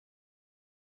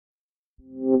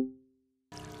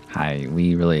Hi,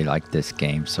 we really like this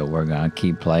game, so we're gonna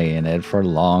keep playing it for a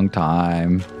long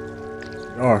time.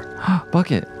 Or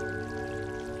Bucket.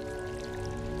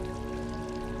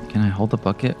 Can I hold the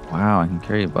bucket? Wow, I can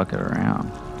carry a bucket around.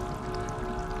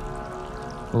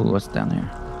 Ooh, what's down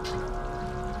there?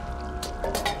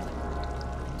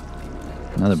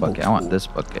 Another So bucket. I want this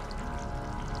bucket. it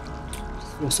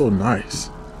feels so nice.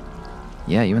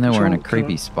 Yeah, even though we're in a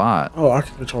creepy spot. Oh, I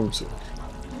can control it too.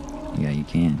 Yeah, you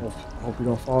can. I hope you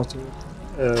don't fall to it.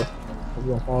 Yeah, hope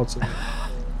you don't fall to it.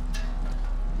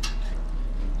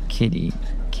 Kitty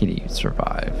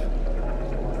survive.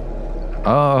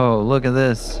 Oh, look at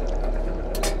this.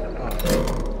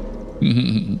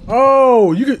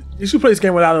 Oh, you should play this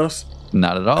game without us.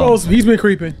 Not at all. Cause he's been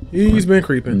creeping. He's been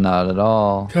creeping. Not at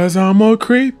all. Cause I'm a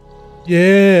creep.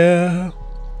 Yeah.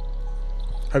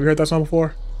 Have you heard that song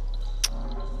before?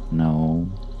 No.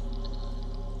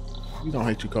 We don't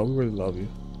hate you, Cole. We really love you.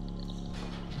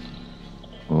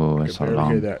 Oh, I it's so can barely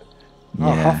long. hear that.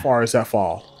 Yeah. How far is that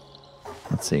fall?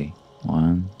 Let's see.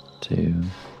 1, 2.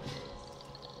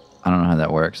 I don't know how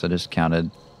that works. I just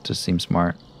counted. Just seems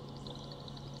smart.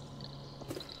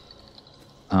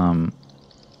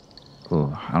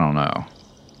 Ooh, I don't know.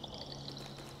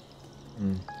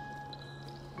 Mm.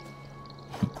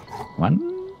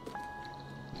 1.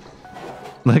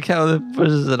 Look how it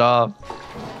pushes it off.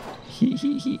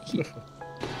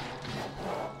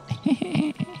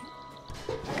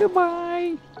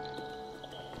 Goodbye.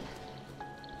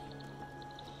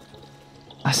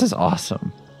 This is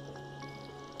awesome.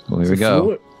 Well, here we go.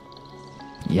 Fluid?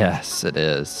 Yes, it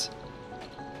is.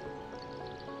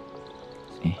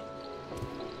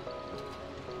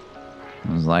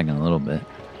 I was lagging a little bit.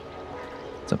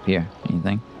 What's up here?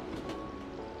 Anything?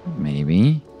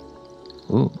 Maybe.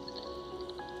 Ooh.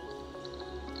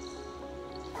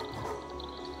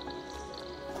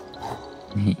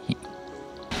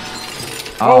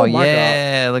 Oh my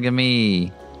yeah, look at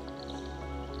me.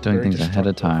 Doing Very things ahead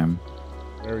of time.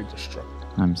 Very destructive.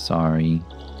 I'm sorry.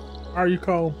 How are you,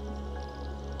 Cole?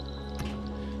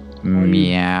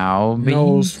 Meow.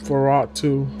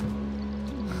 Nosferatu.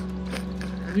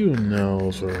 You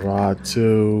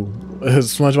Nosferatu.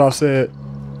 As SpongeBob said.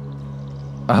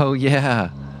 Oh yeah.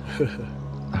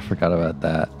 I forgot about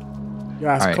that.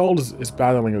 Guys, right. Cole is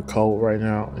battling a cold right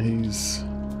now. He's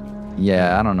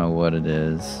Yeah, I don't know what it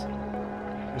is.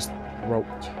 just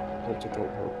roped to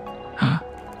throat rope.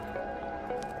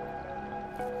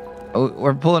 Oh,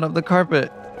 we're pulling up the carpet.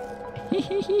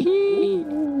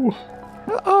 Ooh.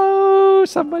 Uh-oh,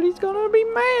 somebody's gonna be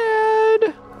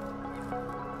mad.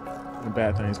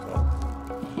 Bad things, Cole.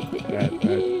 Bad.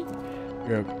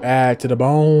 You're bad to the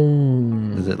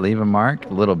bone. Does it leave a mark?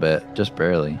 A little bit, just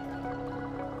barely.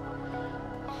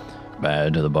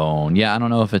 Bad to the bone. Yeah, I don't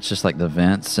know if it's just like the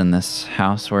vents in this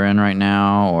house we're in right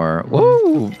now, or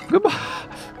whoa,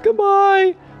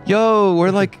 goodbye. Yo,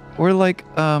 we're like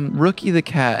Rookie the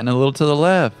cat and a little to the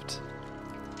left.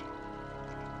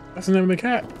 That's the name of the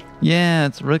cat. Yeah,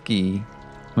 it's Rookie.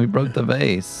 We broke the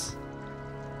vase.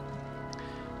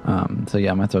 So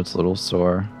yeah, my throat's a little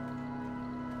sore.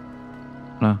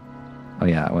 No. Oh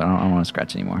yeah, I don't want to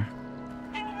scratch anymore.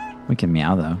 We can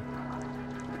meow though.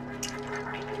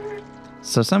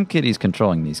 So some kitty's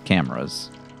controlling these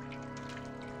cameras.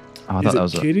 Oh, I thought that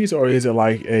was kitties, or is it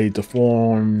like a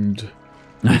deformed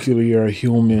nuclear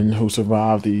human who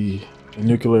survived the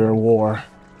nuclear war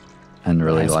and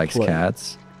really has likes play.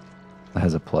 cats? That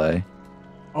has a play.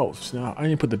 Oh, snap. I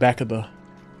didn't put the back of the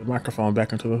microphone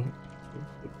back into the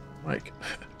mic.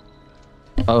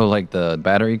 Oh, like the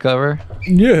battery cover?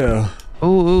 Yeah.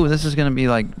 Ooh, this is gonna be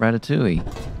like Ratatouille.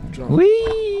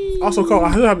 Whee! Also, Cole, I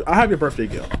have your birthday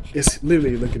gift. It's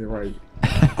literally looking at right.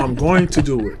 I'm going to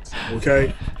do it.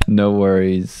 Okay. No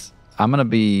worries. I'm gonna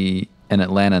be in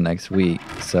Atlanta next week,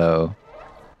 so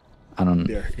I don't.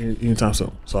 Yeah, anytime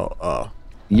soon. So,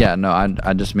 Yeah, no,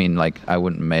 I just mean like I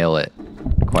wouldn't mail it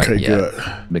quite okay, yet good.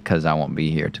 because I won't be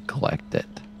here to collect it.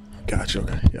 Gotcha.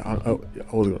 Okay. Yeah, I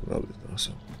was gonna know this.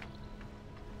 So.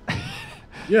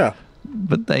 Yeah.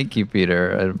 But thank you,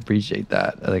 Peter. I appreciate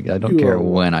that. Like I don't You care are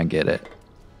when I get it.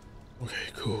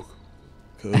 Okay. Cool.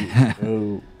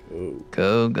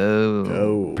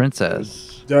 Go,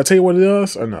 princess. Did I tell you what it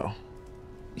is or no?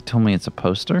 You told me it's a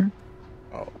poster,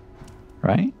 Oh,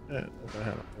 right? yeah. I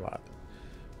had a lot.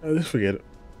 Just forget it.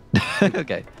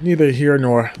 Okay. Neither here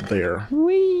nor there.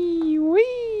 Wee.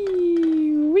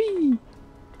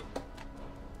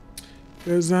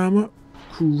 'Cause I'm a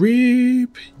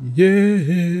creep,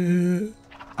 yeah.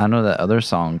 I know that other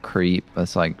song, "Creep."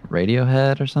 That's like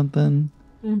Radiohead or something.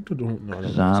 No,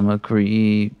 'Cause I'm a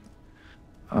creep.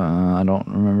 I don't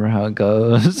remember how it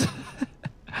goes.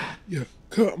 Yeah.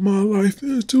 Cut my life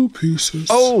into pieces.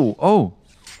 Oh.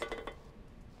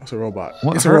 That's a robot.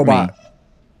 What It's a hurt robot. me?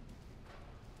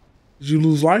 Did you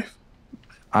lose life?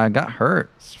 I got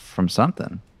hurt from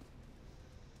something.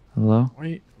 Hello?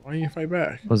 Why you fight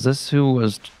back? Was this who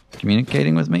was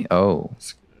communicating with me? Oh.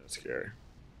 That's scary.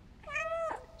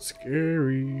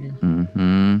 Scary.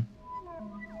 Mm-hmm.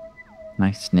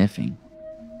 Nice sniffing.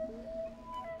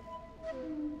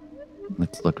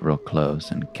 Let's look real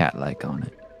close and cat-like on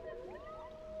it.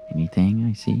 Anything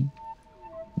I see?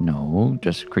 No,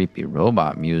 just creepy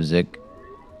robot music.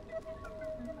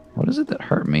 What is it that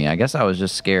hurt me? I guess I was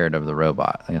just scared of the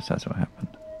robot. I guess that's what happened.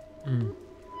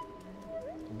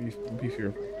 Be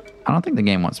fearful. I don't think the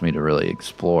game wants me to really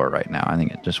explore right now. I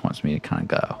think it just wants me to kind of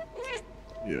go.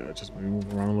 Yeah, just maybe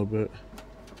move around a little bit.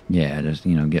 Yeah, just,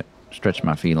 stretch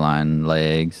my feline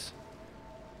legs.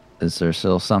 Is there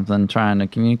still something trying to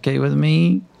communicate with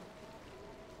me?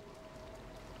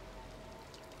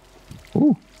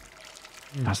 Ooh.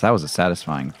 Gosh, that was a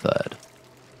satisfying thud.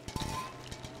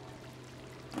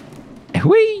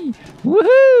 Whee!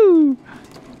 Woohoo!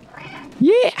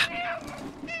 Yeah!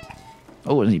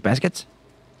 Oh, any baskets?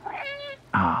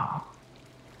 Ah.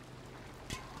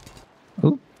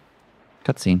 Ooh.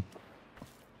 Cutscene.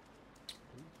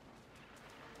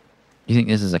 You think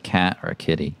this is a cat or a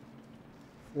kitty?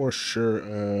 For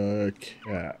sure,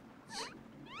 cat.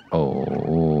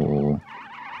 Oh.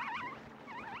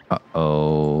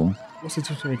 Uh-oh. What's the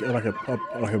difference between like a pup,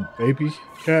 like a baby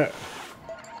cat?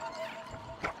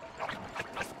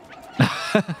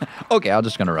 Okay, I'm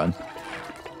just gonna run.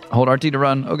 Hold RT to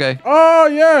run. Okay. Oh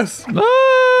yes!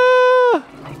 Ah!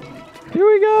 Here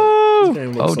we go.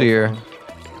 Oh so dear. fun.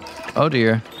 Oh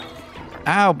dear.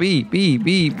 Ow, B.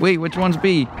 Wait, which one's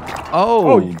B?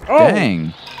 Oh,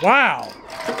 dang. Wow.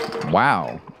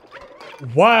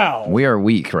 Wow. We are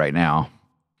weak right now.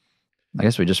 I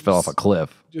guess we just fell off a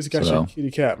cliff. Just got your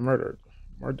kitty cat murdered.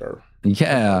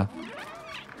 Yeah.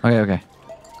 Okay.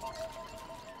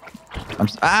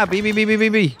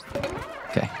 B.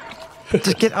 Okay.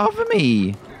 Just get off of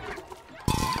me.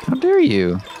 How dare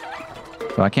you?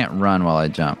 But I can't run while I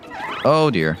jump.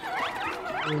 Oh dear.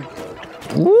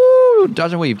 Woo!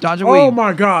 Dodge and weave. Oh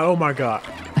my god.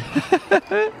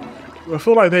 I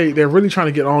feel like they're really trying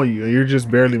to get on you, and you're just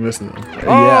barely missing them.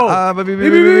 Yeah.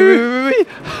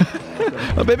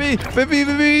 Baby.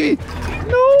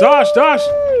 No. Dodge.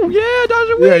 Yeah, dodge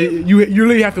and weave. Yeah, you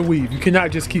really have to weave. You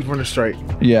cannot just keep running straight.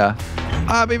 Yeah.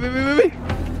 Baby.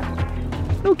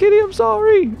 No, kitty, I'm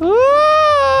sorry.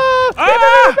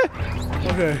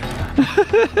 Okay.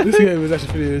 This game was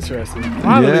actually pretty interesting.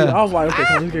 Finally, Yeah. I was like, okay,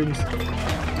 come on, this game is...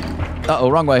 Uh-oh,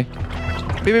 wrong way.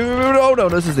 Oh no,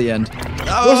 this is the end. We're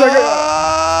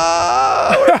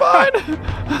fine.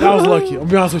 That was lucky. I'll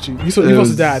be honest with you. You're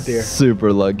supposed to die there.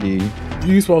 Super lucky.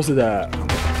 You're supposed to die.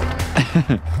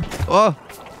 Oh.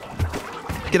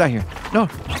 Get out of here. No.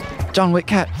 John Wick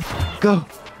cat. Go.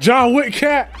 John Wick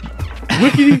cat.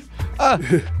 Wickedy.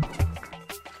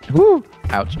 Woo.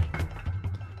 Ouch.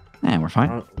 Man, we're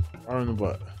fine. Right in the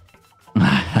butt.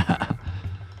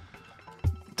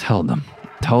 Tell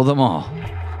them all.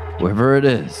 Whoever it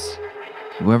is.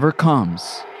 Whoever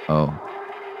comes. Oh.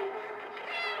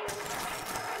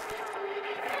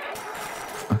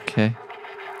 Okay.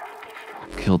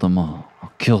 I'll kill them all.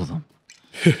 I'll kill them.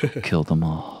 Kill them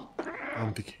all.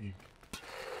 I'm the king.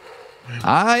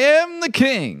 I am the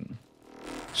king.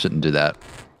 Shouldn't do that.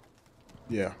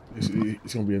 Yeah, it's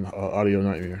gonna be an audio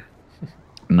nightmare.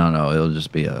 No, it'll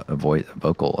just be a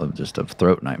vocal of just a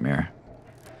throat nightmare.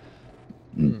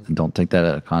 Don't take that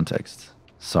out of context.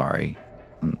 Sorry.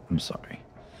 I'm sorry.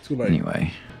 Too late.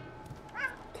 Anyway.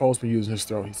 Cole's been using his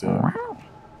throat, he said.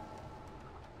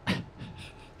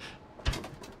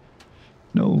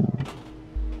 No.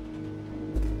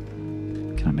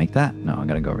 Can I make that? No, I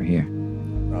gotta go over here.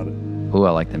 Got it. Ooh,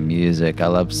 I like the music. I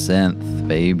love synth,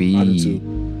 baby. I do too.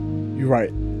 You're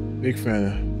right. Big fan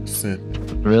of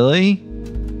synth. Really?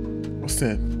 What's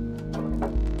synth?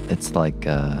 It's like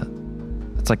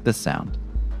this sound.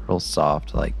 Real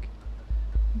soft,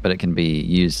 but it can be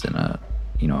used in a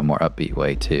more upbeat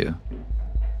way too.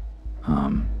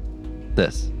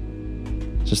 This.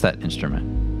 It's just that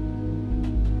instrument.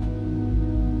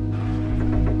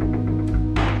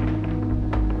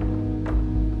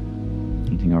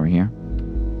 Anything over here?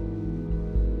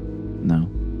 No.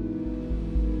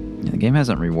 Yeah, the game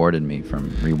hasn't rewarded me for,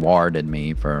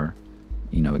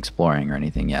 exploring or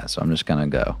anything yet, so I'm just gonna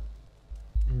go.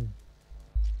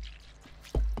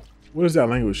 What is that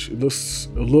language? It looks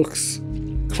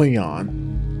Klingon.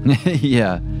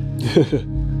 Yeah.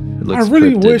 I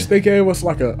really wish they gave us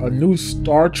like a new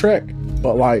Star Trek,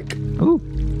 but like Ooh.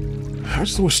 I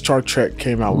just wish Star Trek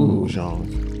came out when we was young.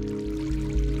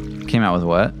 Came out with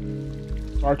what?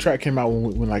 Star Trek came out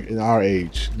when like in our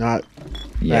age, not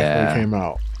back when it came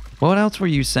out. What else were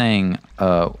you saying?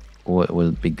 What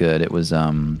would be good? It was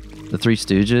the Three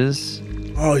Stooges.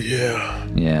 Oh yeah.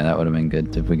 Yeah, that would have been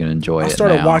good if we could enjoy it. I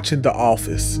started watching The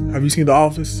Office. Have you seen The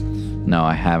Office? No,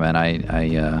 I haven't.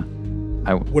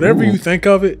 I whatever you think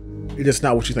of it, it's just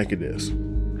not what you think it is.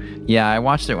 Yeah, I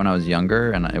watched it when I was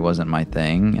younger, and it wasn't my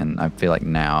thing. And I feel like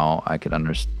now I could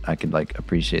like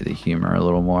appreciate the humor a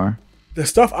little more. The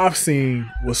stuff I've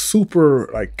seen was super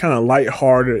like kind of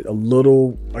lighthearted, a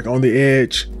little like on the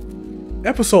edge.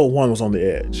 Episode 1 was on the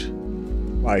edge,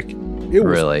 like it was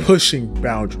really pushing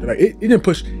boundaries. Like it didn't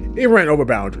push, it ran over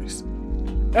boundaries.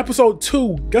 Episode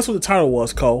 2, guess what the title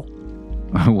was, Cole?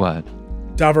 What?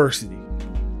 Diversity.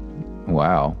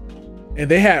 Wow. And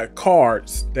they had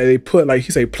cards that they put, like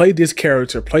he said, play this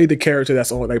character, play the character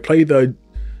that's on. They play the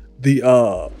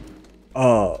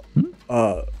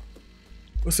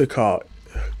what's it called?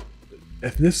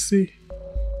 Ethnicity.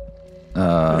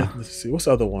 Ethnicity. What's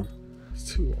the other one?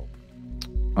 It's two.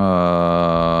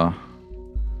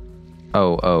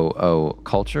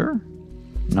 Culture.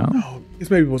 No. It's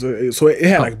maybe so it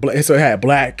had like so it had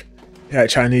black, it had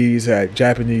Chinese, it had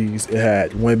Japanese, it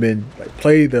had women. Like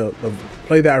play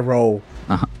that role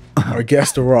or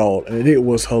guess the role, and it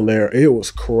was hilarious. It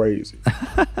was crazy,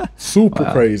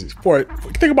 super crazy. Boy,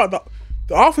 think about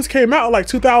the Office came out like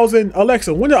 2000.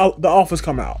 Alexa, when did the Office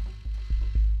come out?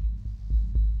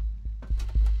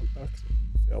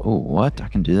 Oh, what? I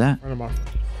can do that.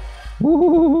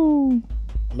 Woo!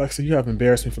 Alexa, you have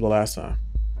embarrassed me for the last time.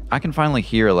 I can finally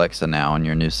hear Alexa now on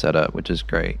your new setup, which is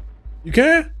great. You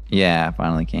can? Yeah, I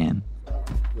finally can.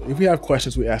 If we have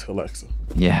questions, we ask Alexa.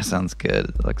 Yeah, sounds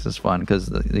good. Alexa's fun because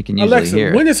they can usually Alexa,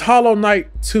 hear. When is Hollow Knight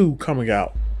 2 coming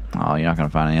out? Oh, you're not going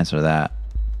to find an answer to that.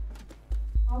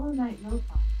 Hollow Knight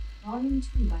Lo-Fi, Volume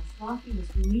 2 by Sloppy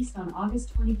was released on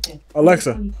August 25th.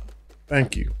 Alexa,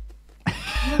 thank you.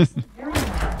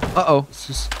 Uh-oh.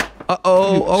 She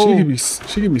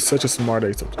can be such a smart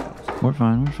ass sometimes. We're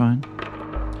fine.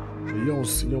 You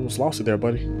almost lost it there,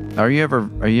 buddy. Are you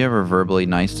ever verbally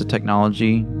nice to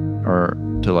technology, or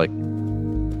to like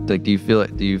do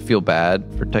you feel bad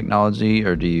for technology,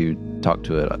 or do you talk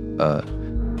to it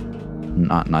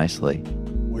not nicely?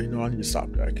 Well, I need to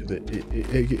stop that because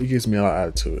it gives me a lot of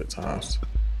attitude at times.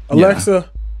 Alexa,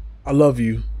 I love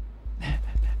you.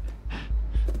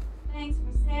 Thanks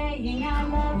for saying I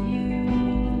love you.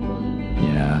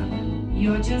 Yeah.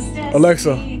 You're just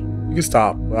Alexa, you can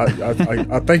stop.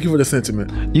 I thank you for the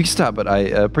sentiment. You can stop, but I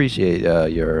appreciate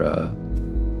your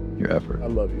effort. I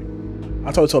love you.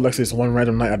 I told Alexa this one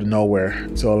random night out of nowhere.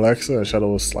 So Alexa,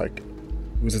 Shadow was like,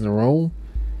 he was in the room,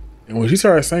 and when she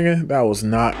started singing, that was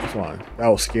not fun. That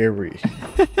was scary.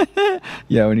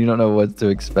 Yeah, when you don't know what to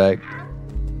expect.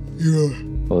 Yeah.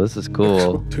 Well, this is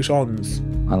cool. Two songs.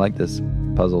 I like this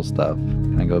puzzle stuff.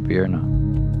 Can I go up here? No.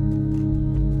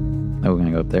 Oh, we're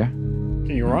gonna go up there.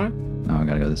 Can you run? No, I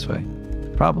gotta go this way.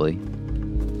 Probably.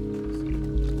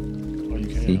 Oh, you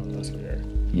can. See? That's there.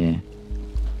 Yeah.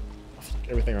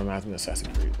 Everything reminds me of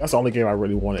Assassin's Creed. That's the only game I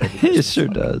really wanted. It sure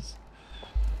does.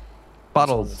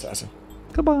 Bottles. Assassin.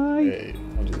 Goodbye. Hey,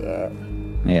 don't do that.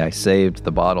 Hey, I saved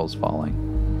the bottles falling.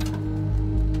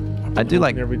 I do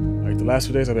like the last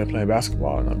 2 days I've been playing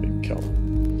basketball and I've been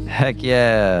killing. Heck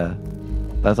yeah.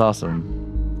 That's awesome.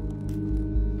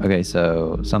 Okay,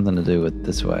 so something to do with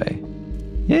this way.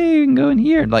 Yeah, you can go in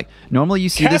here. Like normally you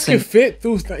see Cats this in, can fit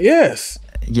through. Yes.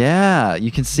 Yeah, you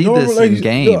can see this in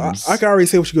games. I can already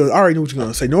say what you're going. I already know what you're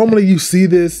going to say. Normally you see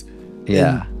this.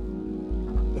 Yeah.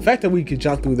 The fact that we can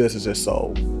jump through this is just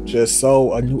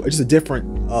a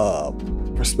different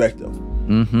perspective.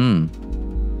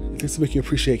 Mm-hmm. It gets to make you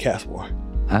appreciate cats more.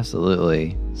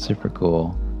 Absolutely, super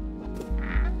cool.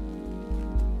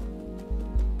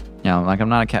 Yeah, like I'm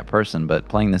not a cat person, but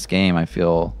playing this game, I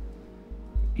feel,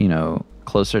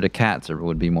 closer to cats, or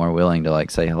would be more willing to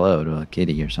like say hello to a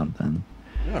kitty or something.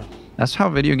 Yeah. That's how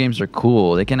video games are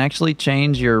cool. They can actually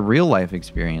change your real life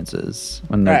experiences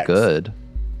when they're good.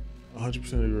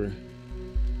 100% agree.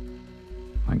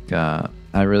 Like,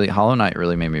 Hollow Knight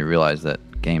really made me realize that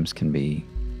games can be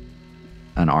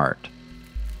an art,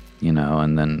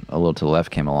 and then A Little to the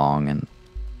Left came along and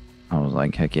I was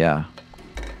like, heck yeah.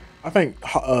 I think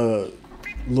A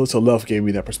Little to the Left gave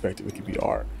me that perspective. It could be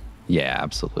art. Yeah,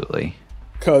 absolutely.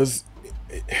 Because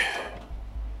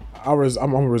I'm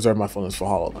gonna reserve my feelings for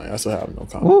Hollow Knight. I still have no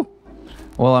comment. Woo.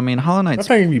 Well, I mean, Hollow Knight's...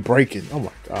 That thing can be breaking. Oh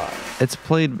my god. It's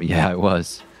played... Yeah, it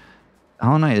was.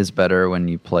 Hollow Knight is better when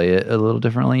you play it a little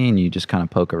differently and you just kind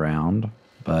of poke around.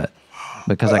 But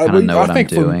because I kind of know what I'm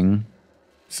doing...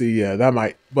 See, yeah, that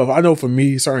might. But I know for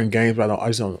me, certain games, I don't. I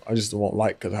just don't. I just won't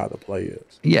like because of how the play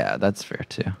is. Yeah, that's fair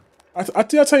too. I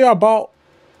tell y'all about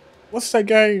what's that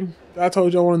game that I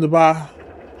told you I wanted to buy?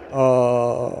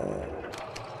 Oh,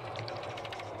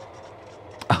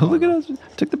 look at us!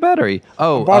 Took the battery.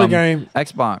 Oh, I bought a game.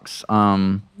 Xbox.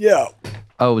 Yeah.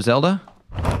 Oh, Zelda.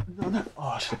 No, not. Oh,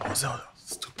 I should have bought Zelda.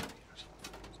 Stupid.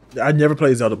 I never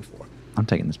played Zelda before. I'm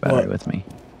taking this battery What? with me.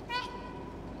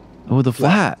 Oh, the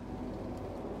flat.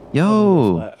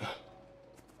 Yo. Flat.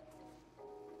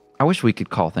 I wish we could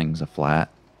call things a flat,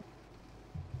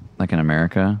 like in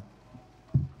America.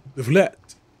 The flat.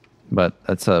 But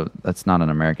that's not an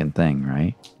American thing,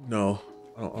 right? No,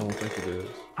 I don't think it is.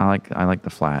 I like the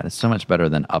flat. It's so much better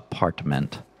than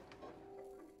apartment.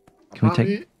 Can we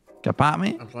take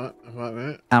apartment?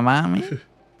 Apartment? Can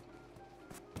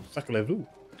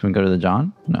Can we go to the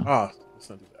John? No. let's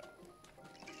not do that.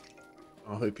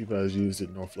 I don't think people have used it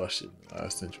in North Flushing in the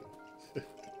last century.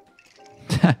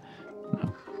 No.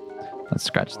 Let's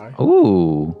scratch. Why?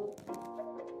 Ooh.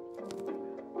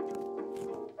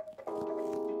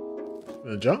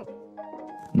 Gonna jump.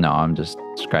 No, I'm just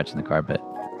scratching the carpet.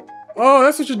 Oh,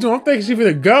 that's what you're doing. I'm thinking she's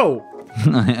gonna go.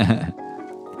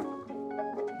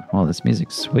 Oh, this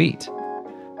music's sweet.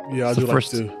 Yeah, I It's do the like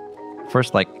to.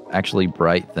 First, like, actually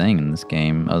bright thing in this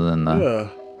game, other than the.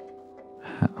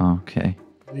 Yeah. Okay.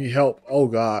 Need help. Oh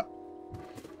God.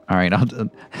 All right. I'll.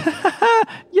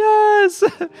 Yes,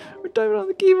 we're typing on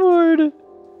the keyboard.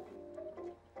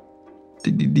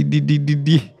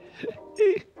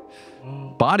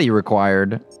 Body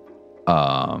required.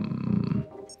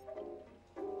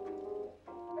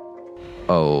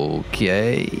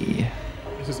 Okay.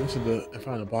 It's just into the and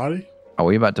find the body. Are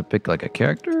we about to pick like a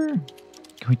character?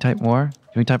 Can we type more?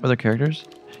 Can we type other characters?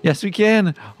 Yes, we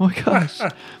can. Oh my gosh.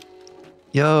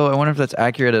 Yo, I wonder if that's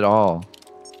accurate at all.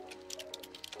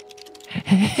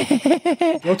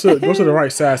 Go to the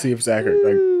right side, see if it's accurate.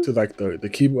 Like to like the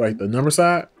keyboard, like the number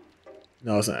side.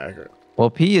 No, it's not accurate. Well,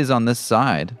 P is on this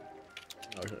side,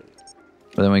 Okay.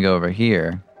 but then we go over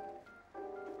here.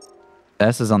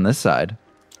 S is on this side.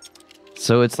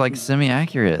 So it's like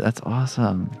semi-accurate. That's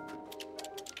awesome.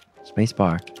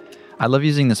 Spacebar. I love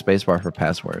using the spacebar for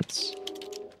passwords.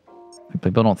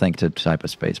 People don't think to type a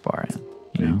spacebar in,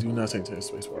 you know? Do not take the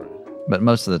space bar. But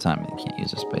most of the time you can't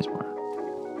use a spacebar.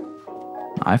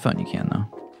 iPhone you can though.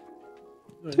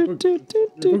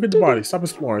 Go get the body. Stop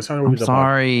exploring. It's time to I'm get the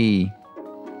body. sorry.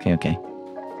 Okay.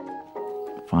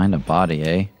 Find a body,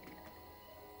 eh?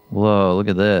 Whoa, look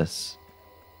at this.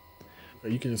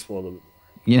 Okay, you can explore a little bit.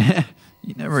 Yeah,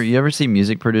 you ever see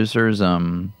music producers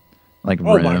like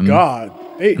Oh Room? my God,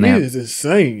 it And they have- is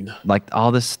insane. Like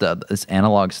all this stuff, this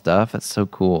analog stuff. That's so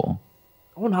cool.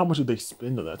 I wonder how much would they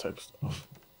spend on that type of stuff.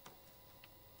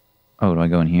 Oh, do I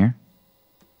go in here?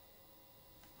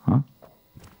 Huh?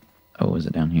 Oh, is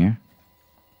it down here?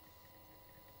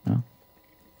 No.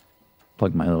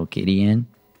 Plug my little kitty in.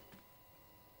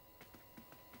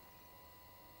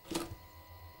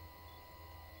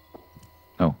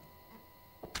 Oh.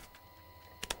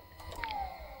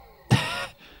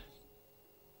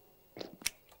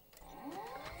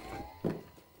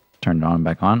 Turn it on and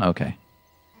back on? Okay.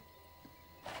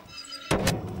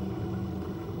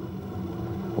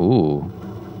 Ooh.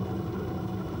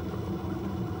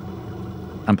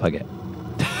 Unplug it.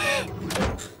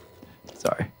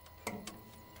 Sorry.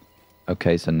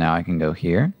 Okay, so now I can go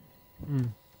here.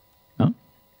 No?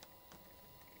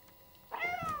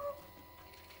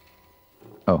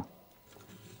 Oh.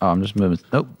 Oh, I'm just moving.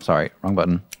 Nope, sorry. Wrong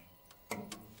button.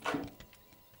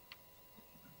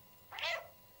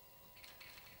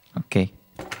 Okay.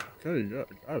 Okay, got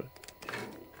it.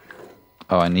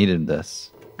 Oh, I needed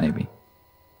this. Maybe.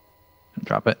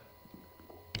 Drop it.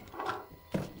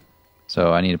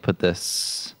 So I need to put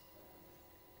this.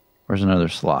 Where's another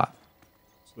slot?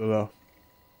 To the left.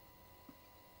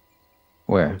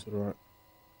 Where? To the right.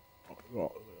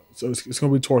 Oh, so it's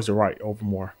going to be towards the right. Over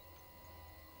more.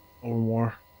 Over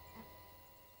more.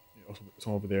 Yeah, it's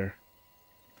over there.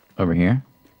 Over here?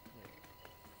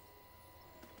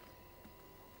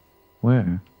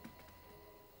 Where?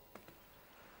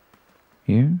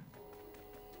 Here?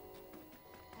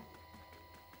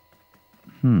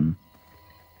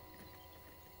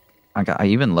 I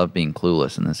even love being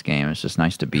clueless in this game. It's just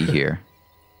nice to be here.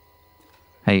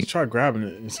 Hey. Just try grabbing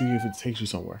it and see if it takes you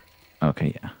somewhere.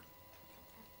 Okay, yeah.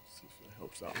 See if it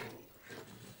helps out.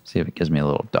 See if it gives me a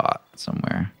little dot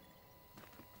somewhere.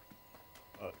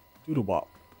 Doodle bop.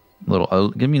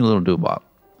 Give me a little doobop.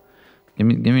 Give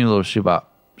me a little shoobop,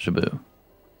 shaboo.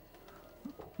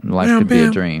 Life Bam, could be a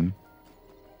bam. dream.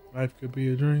 Life could be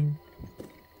a dream.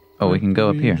 Oh, we can go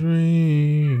up here.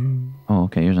 Dream. Oh,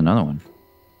 okay, here's another one.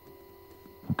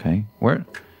 Okay, where?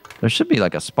 There should be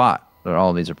like a spot that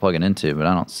all of these are plugging into, but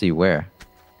I don't see where.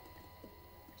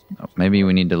 Oh, maybe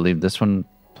we need to leave this one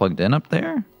plugged in up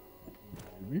there?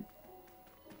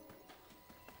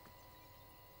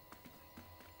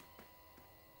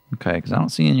 Okay, because I don't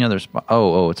see any other spot.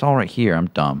 Oh, it's all right here. I'm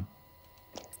dumb.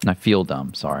 And I feel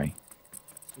dumb, sorry.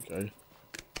 Okay.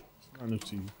 It's not new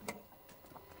to you.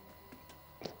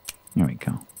 Here we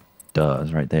go. Duh,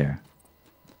 it's right there.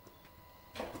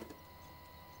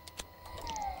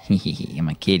 I'm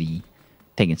a kitty.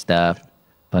 Taking stuff,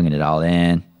 plugging it all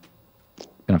in.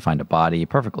 Gonna find a body.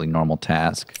 Perfectly normal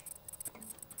task.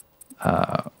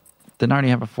 Didn't I already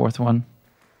have a fourth one?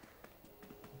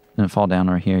 Didn't it fall down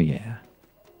right here? Yeah.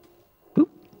 Boop.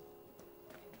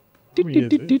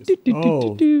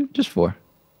 Oh. Just 4.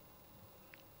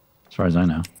 As far as I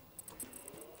know.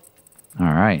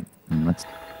 Alright. Let's...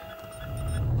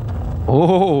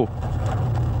 Oh!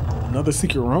 Another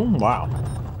secret room? Wow.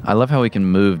 I love how we can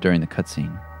move during the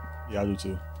cutscene. Yeah, I do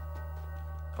too.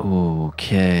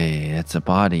 Okay, it's a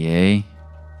body, eh?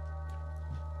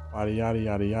 Yada yada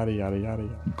yada yada yada yada.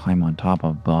 Climb on top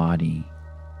of body.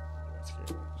 That's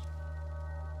scary.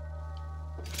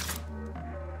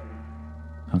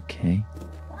 Okay.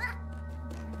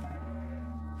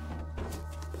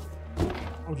 How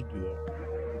would you do that?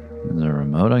 There's a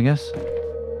remote, I guess?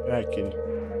 Yeah, kitty.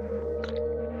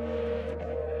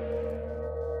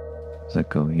 Does that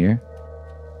go here?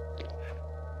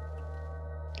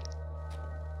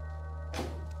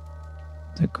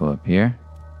 Does it go up here?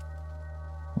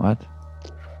 What?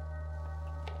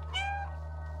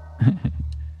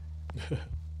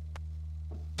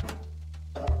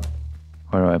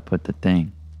 Where do I put the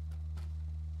thing?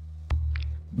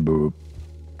 Boop.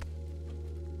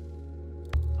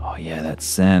 Oh yeah, that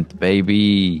scent,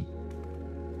 baby.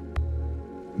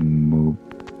 Moop.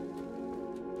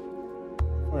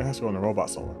 Oh, it has to go on the robot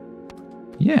somewhere.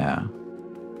 Yeah.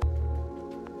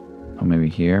 Oh, maybe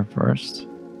here first.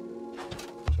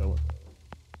 Show it.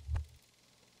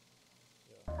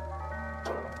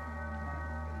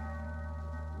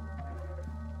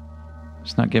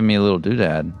 It's not giving me a little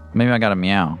doodad. Maybe I got a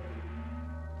meow.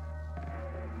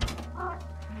 I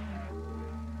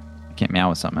can't meow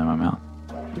with something in my mouth.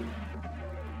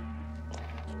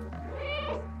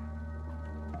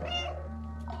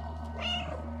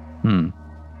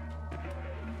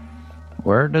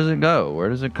 Where does it go? Where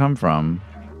does it come from?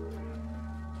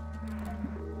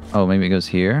 Oh, maybe it goes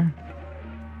here?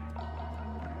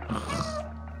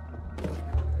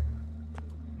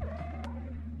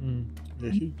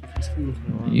 Yeah, she's looking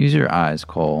around. Use your eyes,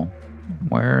 Cole.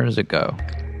 Where does it go?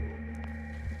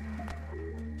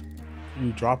 Can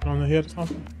you drop it on the head or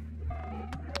something?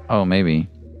 Oh, maybe.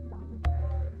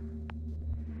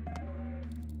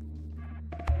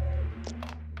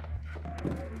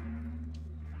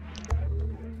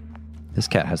 This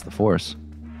cat has the force.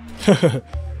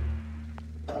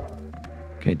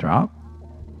 Okay, drop.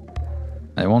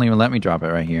 It won't even let me drop it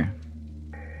right here.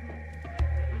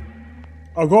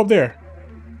 Oh, go up there.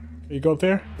 Can you go up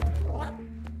there?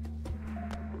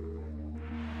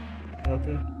 Go up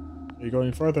there? Are you going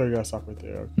any further or you gotta stop right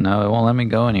there? Okay. No, it won't let me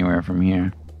go anywhere from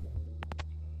here.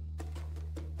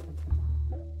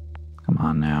 Come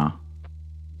on now.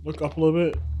 Look up a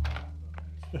little bit.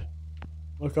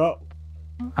 Look up.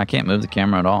 I can't move the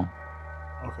camera at all.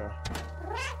 Okay.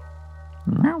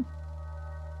 Meow.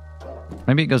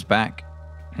 Maybe it goes back.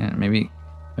 And maybe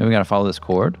we gotta follow this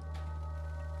cord.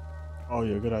 Oh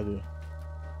yeah, good idea.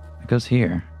 It goes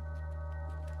here.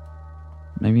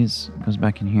 Maybe it goes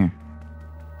back in here.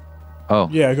 Oh.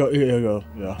 Yeah, go. Yeah, go.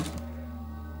 Yeah.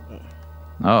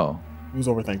 Oh. He was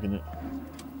overthinking it.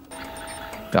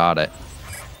 Got it.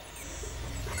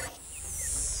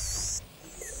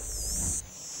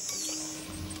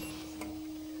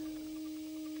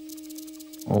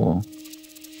 Oh.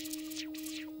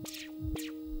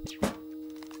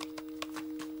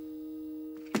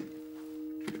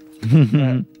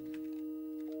 Right.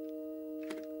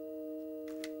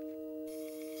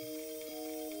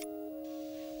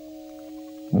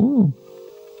 Ooh.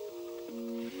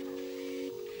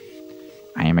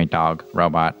 I am a dog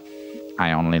robot.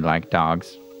 I only like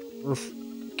dogs. Roof.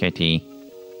 Kitty,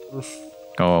 Roof.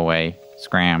 go away.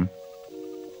 Scram.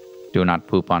 Do not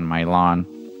poop on my lawn.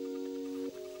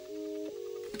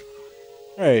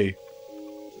 Hey.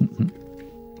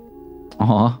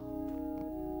 Aw.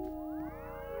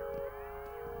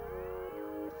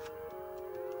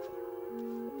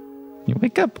 You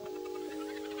wake up.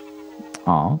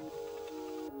 Aw.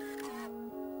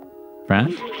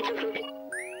 Friend?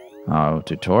 Oh,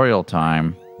 tutorial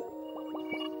time.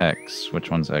 X. Which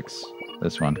one's X?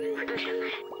 This one.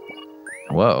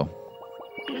 Whoa.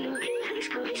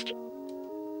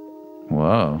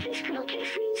 Whoa.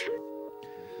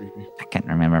 Creepy. I can't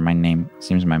remember my name.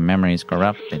 Seems my memory is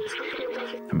corrupted.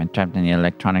 I've been trapped in the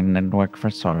electronic network for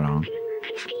so long.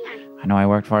 I know I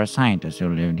worked for a scientist who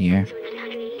lived here.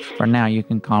 For now, you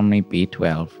can call me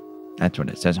B12. That's what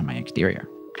it says on my exterior.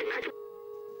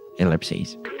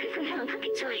 Ellipses.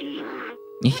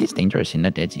 It is dangerous in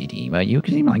the dead city, but you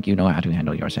seem like you know how to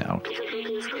handle yourself.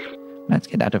 Let's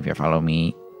get out of here. Follow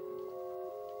me.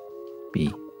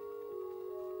 B.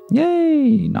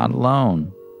 Yay! Not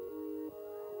alone.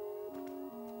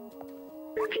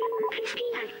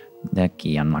 The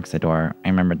key unlocks the door. I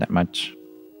remembered that much.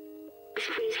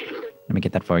 Let me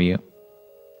get that for you.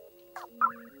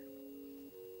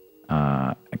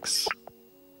 X.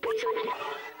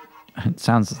 It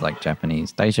sounds like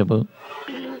Japanese. Daishabu.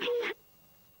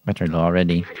 Better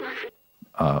already.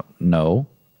 No.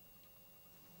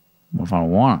 What if I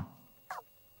don't want?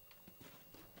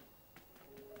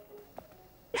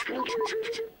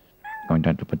 Going to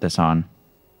have to put this on.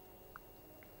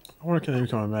 I wonder can they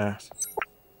become a mask?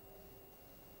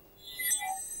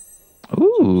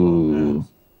 Ooh.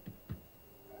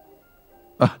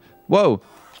 Whoa.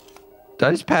 Did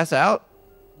I just pass out?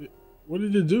 What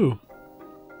did it do?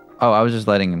 Oh, I was just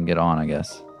letting him get on, I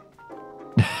guess.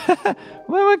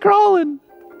 Why am I crawling?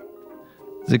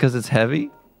 Is it because it's heavy?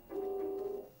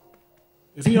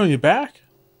 Is he on your back?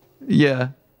 Yeah.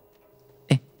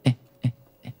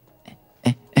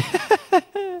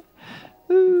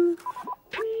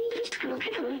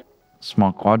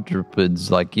 Small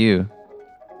quadrupeds like you.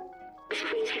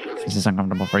 Is this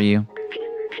uncomfortable for you?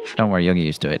 Don't worry, you'll get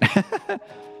used to it.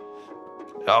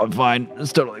 Oh, fine.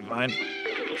 It's totally fine.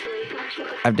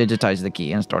 I've digitized the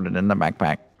key and stored it in the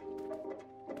backpack.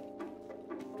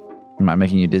 Am I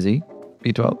making you dizzy,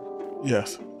 B12?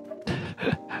 Yes.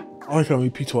 I like calling me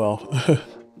P12.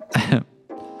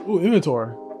 Ooh,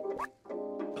 inventory.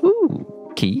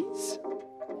 Ooh, keys?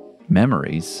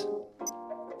 Memories?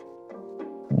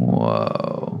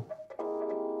 Whoa.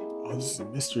 Oh, this is a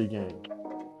mystery game.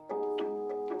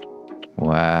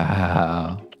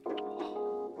 Wow.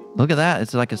 Look at that.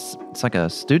 It's like a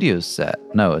studio set.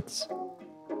 No, it's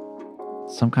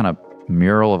some kind of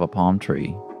mural of a palm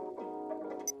tree.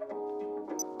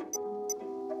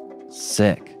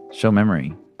 Sick. Show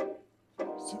memory.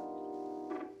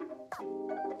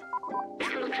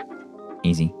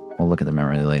 Easy. We'll look at the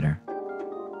memory later.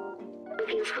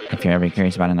 If you're ever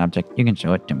curious about an object, you can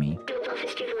show it to me.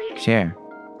 Share.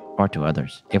 Or to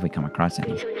others, if we come across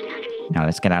any. Now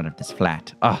let's get out of this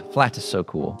flat. Oh, flat is so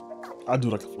cool. I do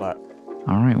like a flat.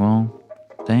 Alright, well,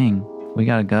 dang. We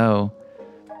gotta go.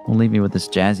 We'll leave you with this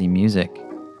jazzy music.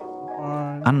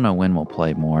 Bye. I don't know when we'll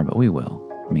play more, but we will.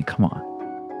 I mean, come on.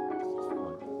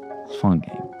 It's a fun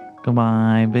game.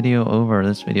 Goodbye. Video over.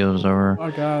 This video is over.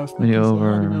 Bye, guys. Video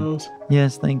over.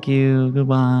 Yes, thank you.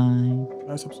 Goodbye.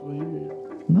 Nice episode of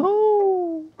you.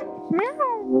 No.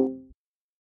 Meow.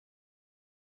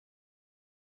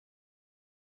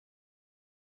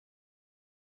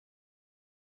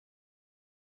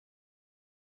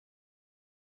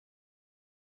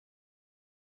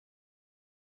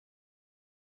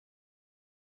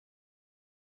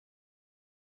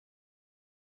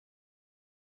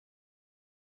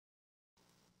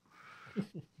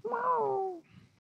 Meow.